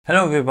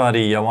Hello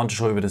everybody, I want to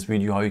show you with this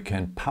video how you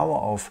can power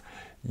off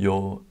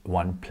your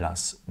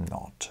OnePlus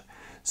Nord.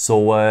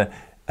 So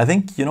I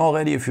think you know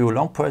already, if you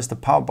long press the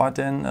power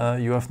button,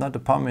 you have not the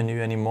power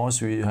menu anymore,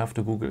 so you have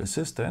the Google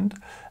Assistant,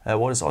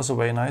 what is also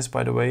very nice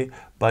by the way.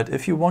 But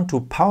if you want to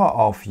power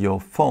off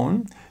your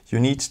phone, you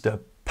need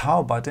the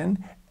power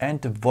button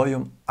and the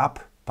volume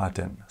up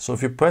button. So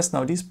if you press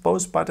now these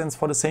both buttons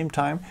for the same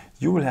time,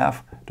 you will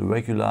have the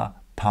regular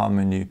power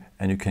menu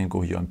and you can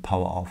go here and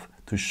power off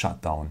to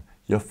shut down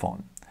your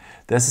phone.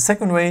 There's a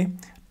second way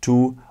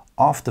to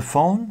off the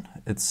phone.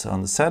 It's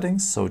on the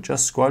settings. So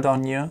just scroll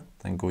down here,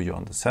 then go here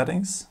on the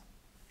settings.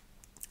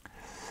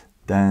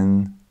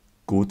 Then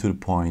go to the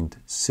point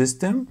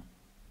system.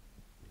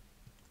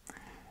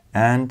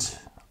 And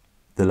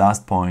the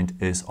last point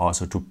is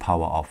also to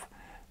power off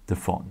the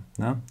phone.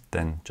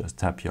 Then just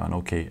tap here on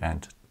OK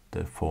and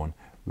the phone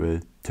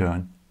will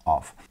turn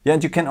off. Yeah,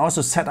 and you can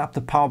also set up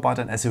the power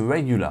button as a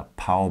regular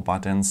power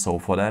button. So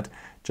for that,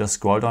 just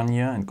scroll down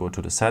here and go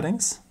to the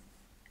settings.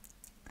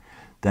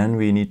 Then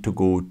we need to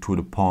go to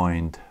the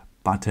point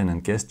button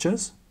and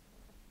gestures.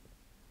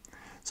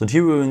 So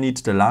here we will need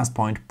the last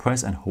point,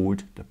 press and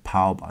hold the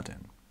power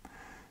button.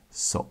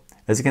 So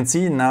as you can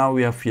see, now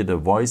we have here the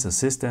voice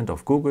assistant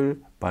of Google,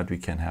 but we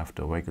can have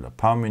the regular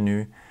power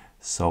menu.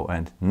 So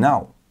and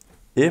now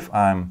if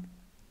I'm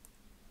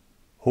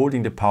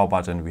holding the power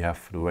button, we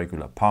have the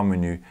regular power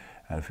menu.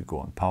 And if we go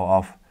on power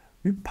off,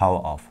 we power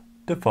off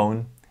the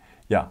phone.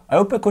 Yeah, I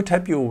hope I could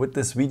help you with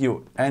this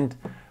video and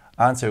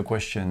answer your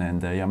question.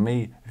 And yeah,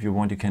 if you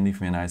want, you can leave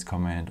me a nice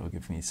comment or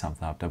give me a thumbs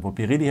up. That would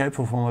be really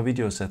helpful for my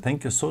videos. So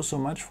thank you so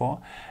much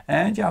for.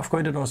 And yeah, I've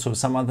created also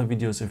some other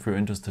videos if you're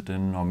interested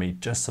in, or maybe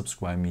just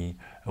subscribe me.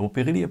 It would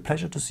be really a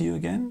pleasure to see you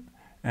again.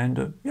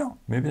 And yeah,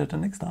 maybe at the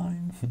next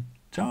time.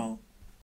 Ciao.